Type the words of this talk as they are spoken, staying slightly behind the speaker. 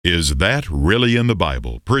Is That Really in the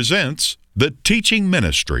Bible? Presents the teaching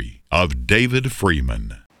ministry of David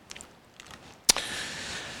Freeman.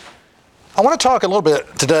 I want to talk a little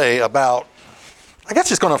bit today about, I guess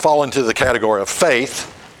it's going to fall into the category of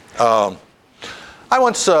faith. I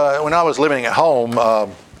once, when I was living at home,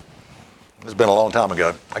 it's been a long time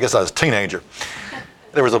ago, I guess I was a teenager,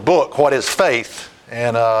 there was a book, What is Faith?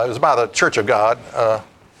 And it was about the Church of God. I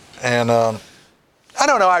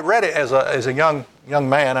don't know, I read it as a young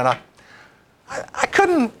man, and I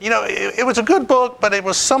couldn't, it was a good book, but it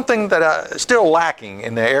was something that still lacking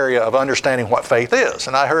in the area of understanding what faith is.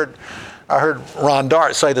 And I heard Ron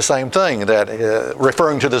Dart say the same thing, that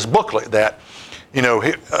referring to this booklet, that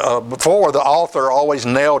before the author always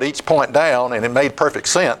nailed each point down and it made perfect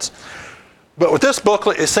sense. But with this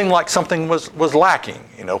booklet, it seemed like something was lacking.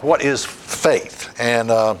 What is faith? And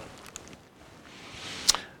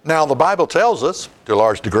now the Bible tells us, to a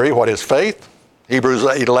large degree, what is faith. Hebrews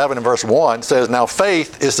 8:11 and verse 1 says, "Now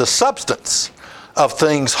faith is the substance of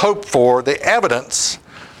things hoped for, the evidence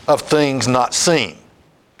of things not seen."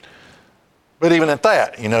 But even at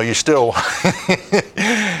that, you still,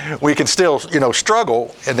 we can still,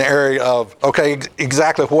 struggle in the area of, okay,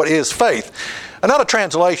 exactly what is faith? Another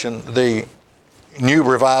translation, the New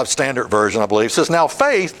Revised Standard Version, I believe, says, "Now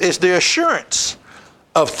faith is the assurance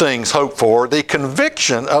of things hoped for, the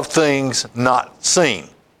conviction of things not seen."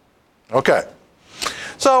 Okay.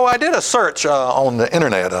 So I did a search on the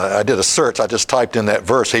internet. I did a search. I just typed in that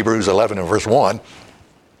verse, Hebrews 11 and verse 1.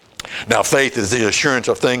 Now faith is the assurance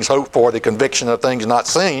of things hoped for, the conviction of things not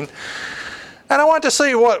seen. And I wanted to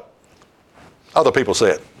see what other people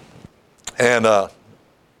said and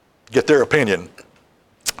get their opinion.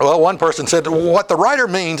 Well, one person said, what the writer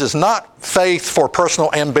means is not faith for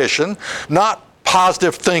personal ambition, not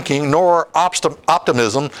positive thinking, nor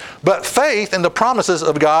optimism, but faith in the promises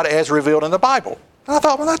of God as revealed in the Bible. And I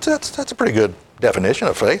thought, well, that's a pretty good definition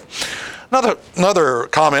of faith. Another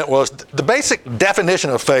comment was, the basic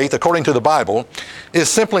definition of faith, according to the Bible, is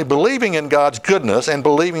simply believing in God's goodness and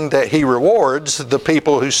believing that He rewards the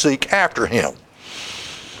people who seek after Him.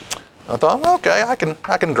 I thought, okay, I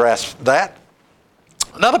can grasp that.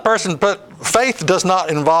 Another person put, faith does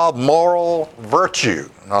not involve moral virtue.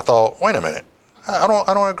 And I thought, wait a minute. I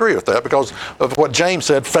don't agree with that, because of what James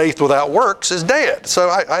said, faith without works is dead.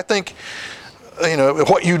 So I think,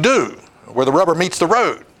 what you do, where the rubber meets the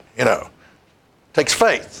road, takes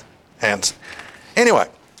faith. And anyway,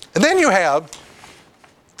 and then you have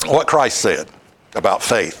what Christ said about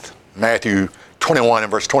faith. Matthew 21 and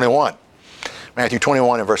verse 21. Matthew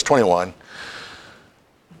 21 and verse 21.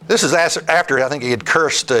 This is after, I think, he had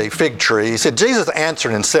cursed a fig tree. He said, Jesus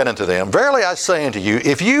answered and said unto them, "Verily I say unto you,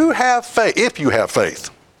 if you have faith,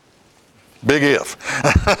 big if,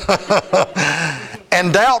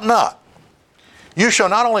 and doubt not, you shall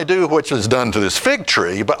not only do which is done to this fig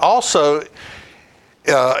tree, but also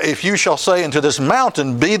if you shall say unto this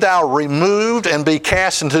mountain, be thou removed and be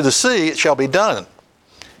cast into the sea, it shall be done.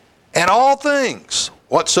 And all things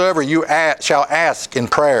whatsoever you shall ask in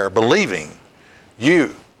prayer, believing,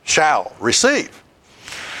 you shall receive."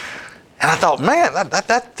 And I thought, man,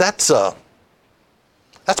 that's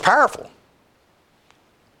powerful.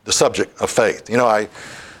 The subject of faith. I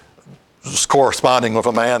was corresponding with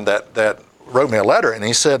a man that wrote me a letter, and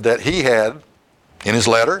he said that he had, in his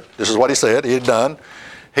letter, this is what he said he had done.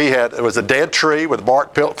 It was a dead tree with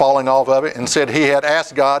bark falling off of it, and said he had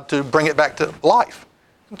asked God to bring it back to life.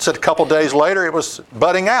 And said a couple days later it was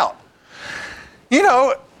budding out.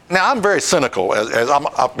 Now I'm very cynical as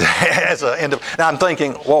now I'm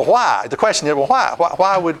thinking, well, why? The question is, well, why?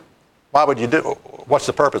 Why would you do? What's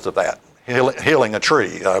the purpose of that? Healing a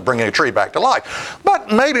tree, bringing a tree back to life.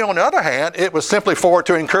 But maybe on the other hand, it was simply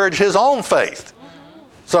to encourage his own faith.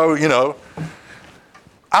 So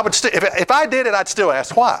I would if I did it, I'd still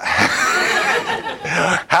ask why.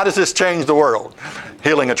 How does this change the world?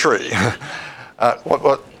 Healing a tree.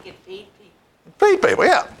 What? Feed people.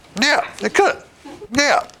 Yeah, it could.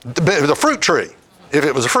 Yeah, the fruit tree, if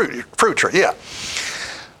it was a fruit tree, yeah.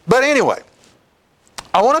 But anyway,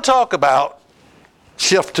 I want to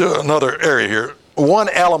shift to another area here, one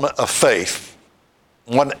element of faith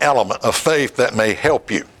that may help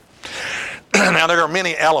you. Now, there are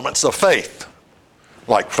many elements of faith,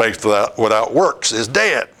 like faith without works is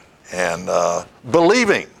dead, and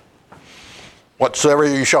believing, whatsoever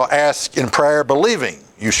you shall ask in prayer, believing,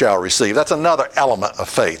 you shall receive. That's another element of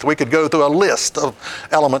faith. We could go through a list of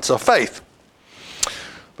elements of faith.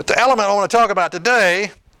 But the element I want to talk about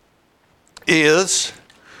today is,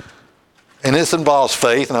 and this involves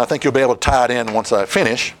faith, and I think you'll be able to tie it in once I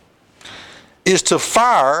finish, is to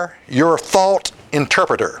fire your thought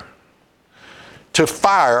interpreter. to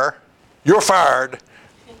fire, you're fired,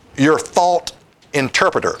 your thought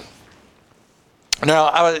interpreter. Now,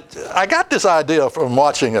 I got this idea from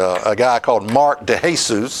watching a guy called Mark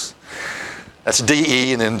DeJesus. That's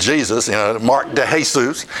D-E and then Jesus, Mark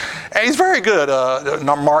DeJesus. And he's very good,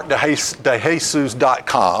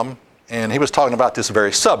 markdejesus.com, and he was talking about this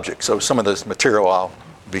very subject. So some of this material I'll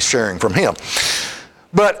be sharing from him.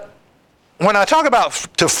 But when I talk about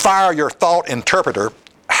to fire your thought interpreter,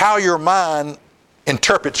 how your mind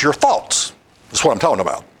interprets your thoughts, that's what I'm talking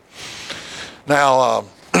about. Now,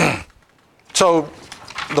 so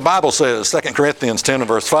the Bible says, 2 Corinthians 10 and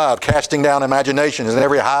verse 5, casting down imaginations and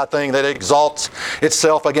every high thing that exalts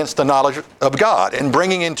itself against the knowledge of God, and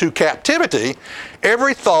bringing into captivity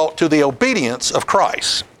every thought to the obedience of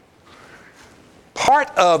Christ.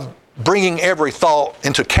 Part of bringing every thought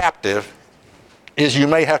into captive is you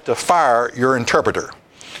may have to fire your interpreter,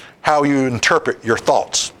 how you interpret your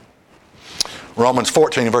thoughts. Romans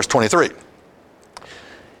 14 and verse 23.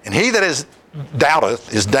 And he that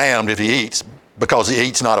doubteth is damned if he eats, because he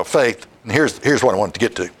eats not of faith. And here's what I wanted to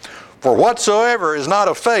get to. For whatsoever is not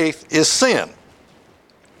of faith is sin.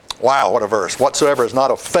 Wow, what a verse. Whatsoever is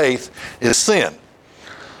not of faith is sin.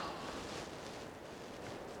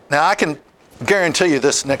 Now I can guarantee you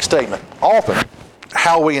this next statement. Often,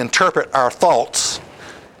 how we interpret our thoughts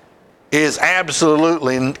is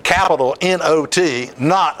absolutely, capital N-O-T,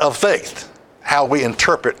 not of faith. How we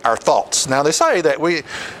interpret our thoughts. Now they say that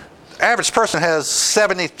average person has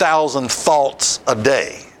 70,000 thoughts a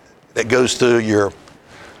day that goes through your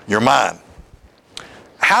mind.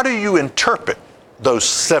 How do you interpret those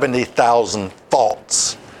 70,000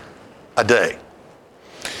 thoughts a day?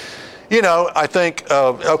 I think,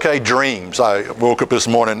 dreams. I woke up this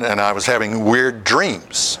morning and I was having weird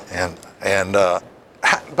dreams.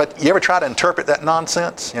 But you ever try to interpret that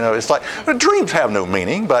nonsense? It's like, dreams have no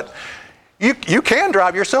meaning, but you can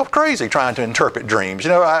drive yourself crazy trying to interpret dreams.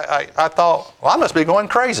 I thought, well, I must be going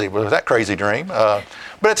crazy with that crazy dream. But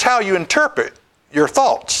it's how you interpret your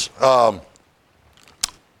thoughts.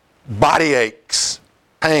 Body aches,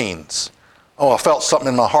 pains. Oh, I felt something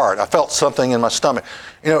in my heart. I felt something in my stomach.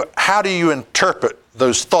 How do you interpret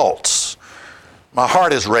those thoughts? My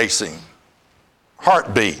heart is racing.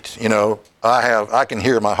 Heartbeat, I can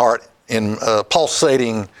hear my heart in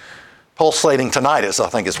pulsating tinnitus, I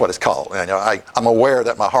think is what it's called. I'm aware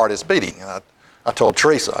that my heart is beating. And I told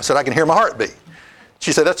Teresa, I said, I can hear my heart beat.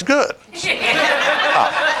 She said, that's good.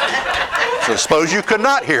 So suppose you could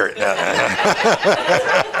not hear it.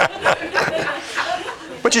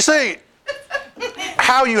 But you see,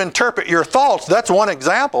 how you interpret your thoughts, that's one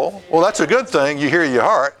example. Well, that's a good thing, you hear your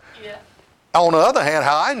heart. Yeah. On the other hand,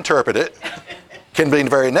 how I interpret it can be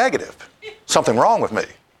very negative. Something wrong with me.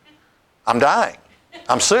 I'm dying.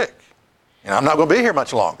 I'm sick. I'm not going to be here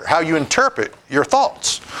much longer. How you interpret your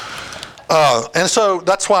thoughts. And so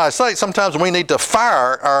that's why I say sometimes we need to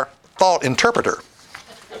fire our thought interpreter.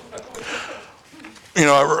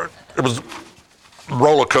 It was a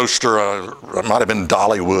roller coaster. It might have been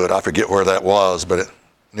Dollywood. I forget where that was, but it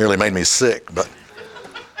nearly made me sick. But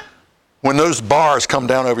when those bars come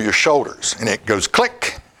down over your shoulders and it goes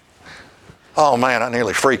click, oh man, I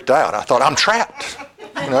nearly freaked out. I thought, I'm trapped.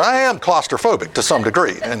 I am claustrophobic to some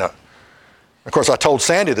degree. Of course, I told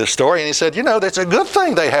Sandy this story, and he said, that's a good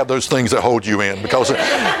thing they have those things that hold you in, because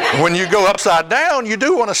when you go upside down, you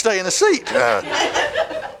do want to stay in the seat.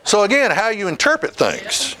 So again, how you interpret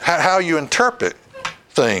things, how you interpret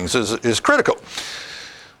things is critical.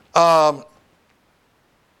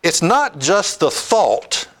 It's not just the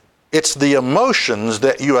thought, it's the emotions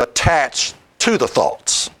that you attach to the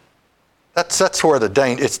thoughts. That's where the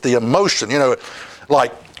danger, it's the emotion,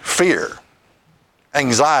 like fear,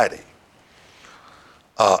 anxiety,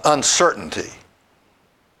 uncertainty,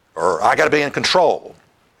 or I got to be in control.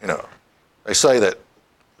 They say that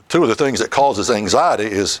two of the things that causes anxiety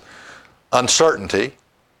is uncertainty,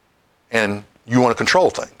 and you want to control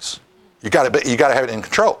things. You got to have it in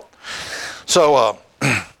control. So,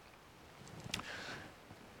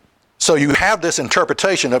 so you have this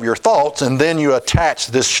interpretation of your thoughts, and then you attach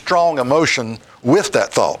this strong emotion with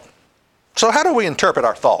that thought. So how do we interpret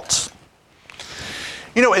our thoughts?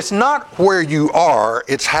 It's not where you are,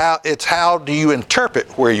 it's how do you interpret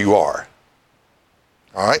where you are.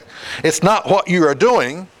 All right? It's not what you are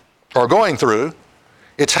doing or going through,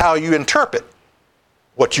 it's how you interpret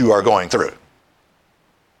what you are going through.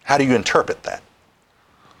 How do you interpret that?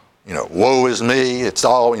 Woe is me, it's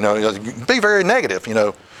all, be very negative,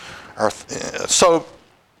 So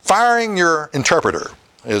firing your interpreter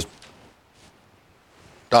is,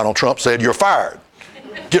 Donald Trump said, you're fired.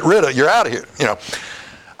 Get rid of it, you're out of here.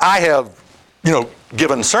 I have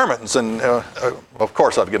given sermons, and of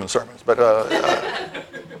course I've given sermons, but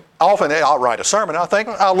often I'll write a sermon,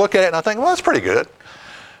 I'll look at it and I think, well, that's pretty good.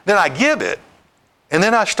 Then I give it, and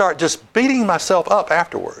then I start just beating myself up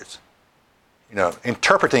afterwards.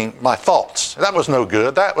 Interpreting my thoughts. That was no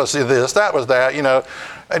good. That was this. That was that.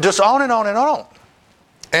 And just on and on and on.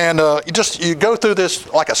 And you go through this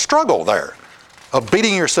like a struggle there of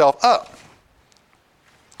beating yourself up.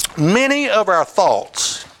 Many of our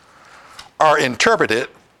thoughts are interpreted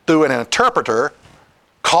through an interpreter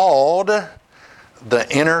called the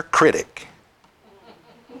inner critic.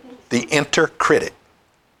 The inner critic.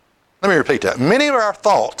 Let me repeat that. Many of our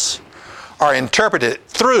thoughts are interpreted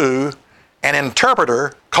through an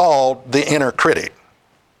interpreter called the inner critic.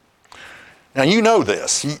 Now you know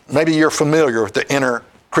this. Maybe you're familiar with the inner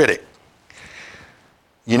critic.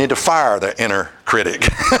 You need to fire the inner critic.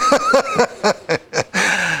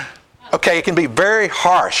 Okay, it can be very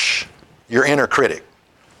harsh, your inner critic.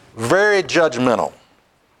 Very judgmental.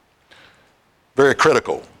 Very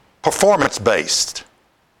critical. Performance-based.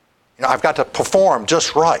 I've got to perform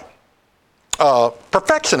just right.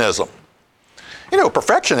 Perfectionism.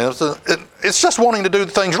 Perfectionism, it's just wanting to do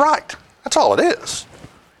things right. That's all it is.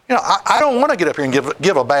 I don't want to get up here and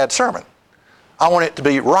give a bad sermon. I want it to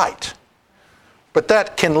be right. But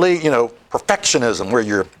that can lead, perfectionism where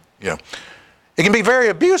it can be very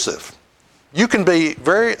abusive. You can be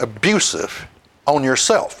very abusive on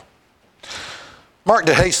yourself. Mark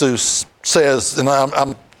DeJesus says, and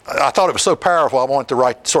I thought it was so powerful, I wanted to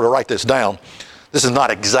write this down. This is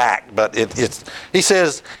not exact, but he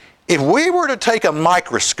says, if we were to take a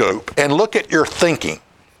microscope and look at your thinking,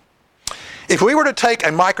 if we were to take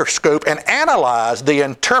a microscope and analyze the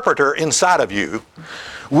interpreter inside of you,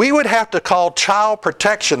 we would have to call Child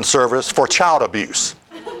Protection Service for child abuse.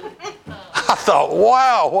 I thought,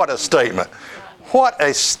 wow, what a statement. What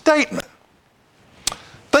a statement.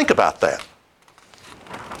 Think about that.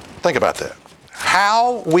 Think about that.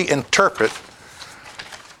 How we interpret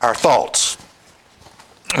our thoughts.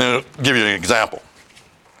 I'll give you an example.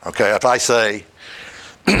 Okay, if I say,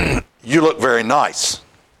 you look very nice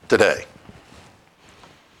today,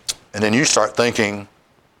 and then you start thinking,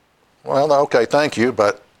 well, okay, thank you,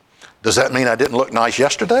 but does that mean I didn't look nice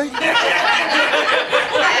yesterday?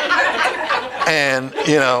 And,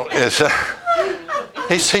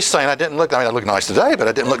 he's saying I look nice today, but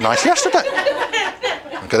I didn't look nice yesterday.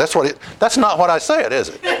 Okay, that's not what I said, is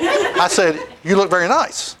it? I said, you look very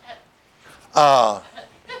nice. Now,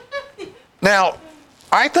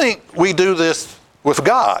 I think we do this with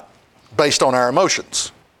God based on our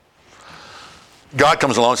emotions. God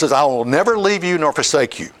comes along and says, I will never leave you nor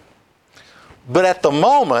forsake you. But at the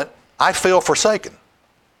moment, I feel forsaken.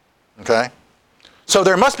 Okay? So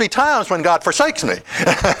there must be times when God forsakes me,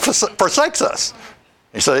 forsakes us.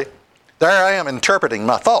 You see? There I am interpreting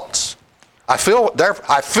my thoughts. I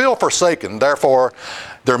feel forsaken, therefore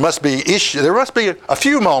there must be a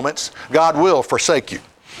few moments God will forsake you.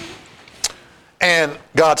 And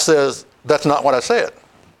God says, that's not what I said.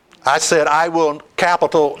 I said, I will,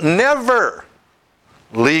 never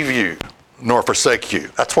leave you nor forsake you.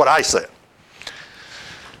 That's what I said.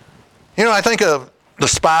 I think of the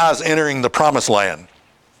spies entering the promised land.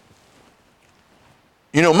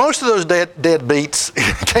 Most of those deadbeats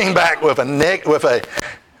came back with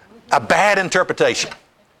a bad interpretation.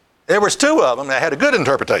 There was 2 of them that had a good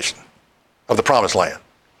interpretation of the promised land.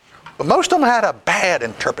 But most of them had a bad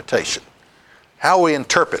interpretation. How we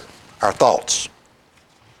interpret our thoughts.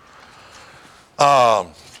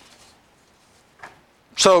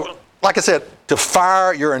 So, like I said, to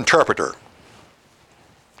fire your interpreter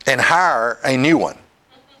and hire a new one,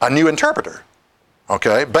 a new interpreter,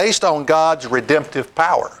 okay, based on God's redemptive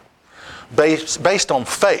power, based on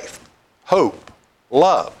faith, hope,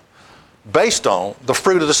 love, based on the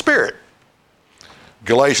fruit of the Spirit.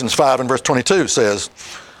 Galatians 5 and verse 22 says,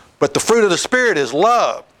 but the fruit of the Spirit is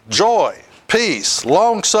love, joy, peace,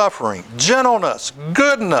 long-suffering, gentleness,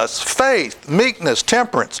 goodness, faith, meekness,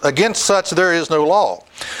 temperance. Against such there is no law.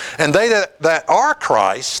 And they that are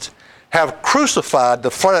Christ have crucified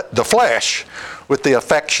the flesh with the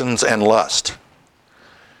affections and lust.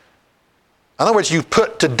 In other words, you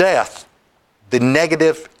put to death the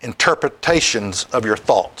negative interpretations of your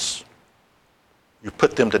thoughts. You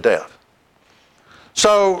put them to death.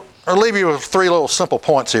 So, I'll leave you with 3 little simple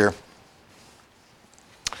points here.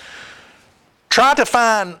 Try to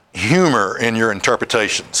find humor in your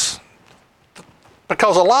interpretations,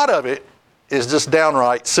 because a lot of it is just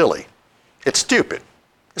downright silly. It's stupid.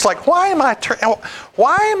 It's like, why am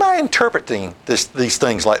I interpreting these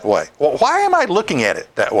things that way? Well, why am I looking at it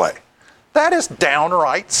that way? That is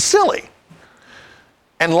downright silly.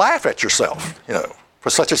 and laugh at yourself, for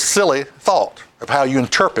such a silly thought of how you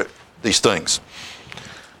interpret these things.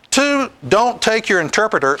 2, don't take your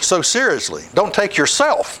interpreter so seriously. Don't take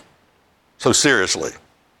yourself so seriously.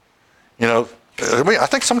 I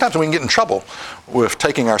think sometimes we can get in trouble with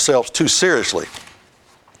taking ourselves too seriously.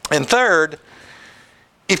 And 3rd,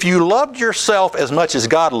 if you loved yourself as much as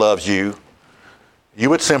God loves you, you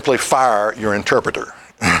would simply fire your interpreter.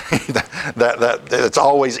 It's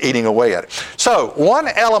always eating away at it. So, one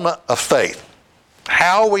element of faith,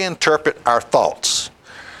 how we interpret our thoughts.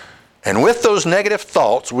 And with those negative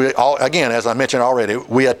thoughts, again, as I mentioned already,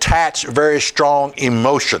 we attach very strong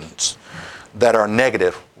emotions that are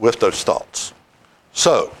negative with those thoughts.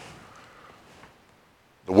 So,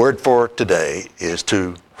 the word for today is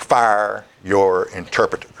to fire your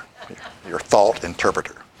interpreter, your thought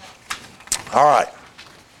interpreter. All right.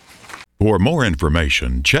 For more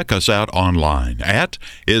information, check us out online at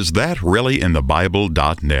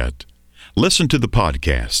isthatreallyinthebible.net. Listen to the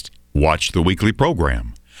podcast, watch the weekly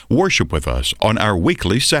program, worship with us on our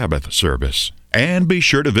weekly Sabbath service, and be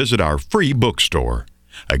sure to visit our free bookstore.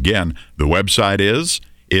 Again, the website is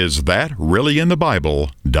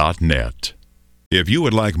isthatreallyinthebible.net. If you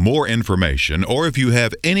would like more information or if you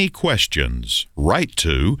have any questions, write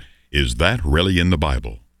to Is That Really in the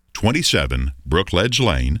Bible? 27 Brookledge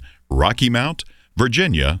Lane, Rocky Mount,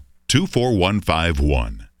 Virginia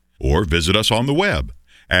 24151. Or visit us on the web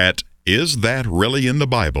at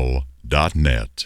isthatreallyinthebible.net.